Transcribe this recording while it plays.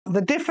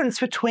the difference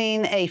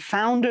between a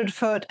foundered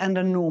foot and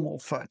a normal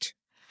foot.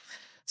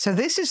 So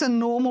this is a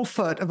normal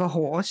foot of a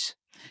horse.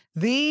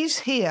 These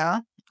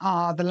here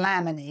are the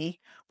laminae,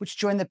 which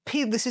join the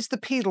this is the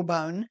pedal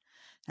bone,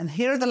 and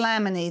here are the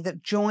laminae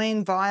that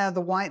join via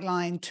the white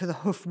line to the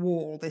hoof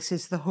wall. This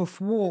is the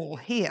hoof wall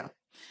here,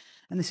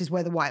 and this is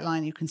where the white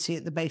line you can see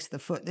at the base of the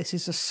foot. This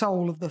is the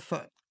sole of the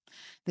foot.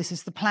 This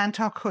is the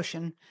plantar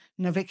cushion,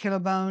 navicular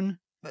bone,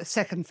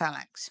 second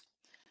phalanx.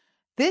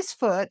 This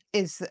foot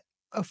is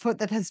a foot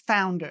that has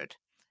foundered,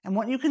 and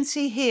what you can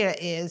see here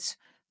is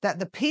that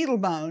the pedal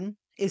bone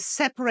is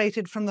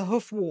separated from the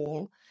hoof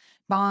wall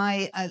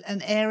by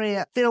an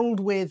area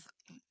filled with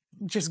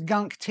just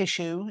gunk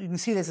tissue. You can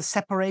see there's a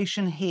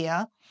separation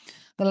here.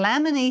 The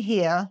laminae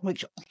here,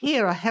 which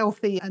here are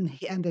healthy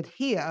and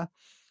adhere,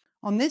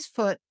 on this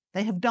foot,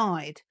 they have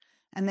died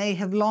and they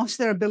have lost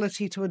their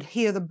ability to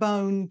adhere the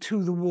bone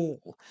to the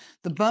wall.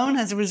 The bone,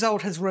 as a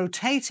result, has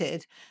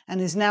rotated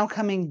and is now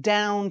coming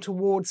down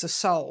towards the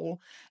sole.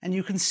 And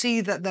you can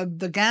see that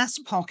the gas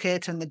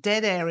pocket and the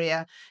dead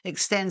area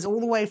extends all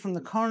the way from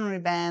the coronary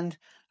band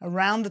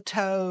around the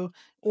toe,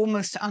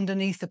 almost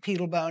underneath the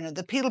pedal bone. And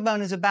the pedal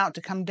bone is about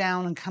to come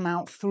down and come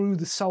out through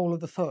the sole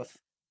of the hoof.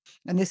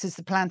 And this is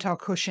the plantar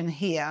cushion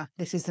here.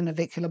 This is the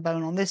navicular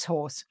bone on this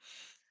horse.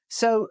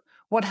 So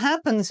what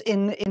happens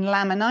in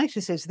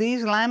laminitis is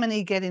these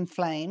laminae get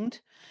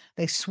inflamed,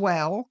 they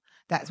swell,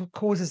 that's what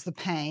causes the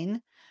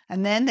pain,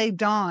 and then they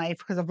die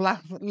because of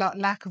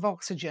lack of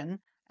oxygen,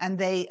 and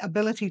the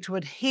ability to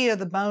adhere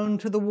the bone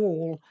to the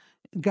wall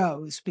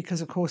goes because,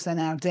 of course, they're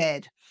now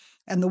dead.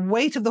 And the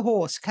weight of the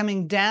horse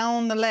coming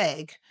down the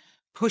leg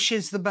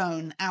pushes the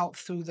bone out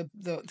through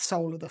the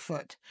sole of the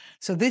foot.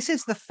 So this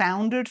is the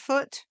foundered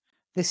foot.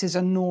 This is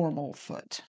a normal foot.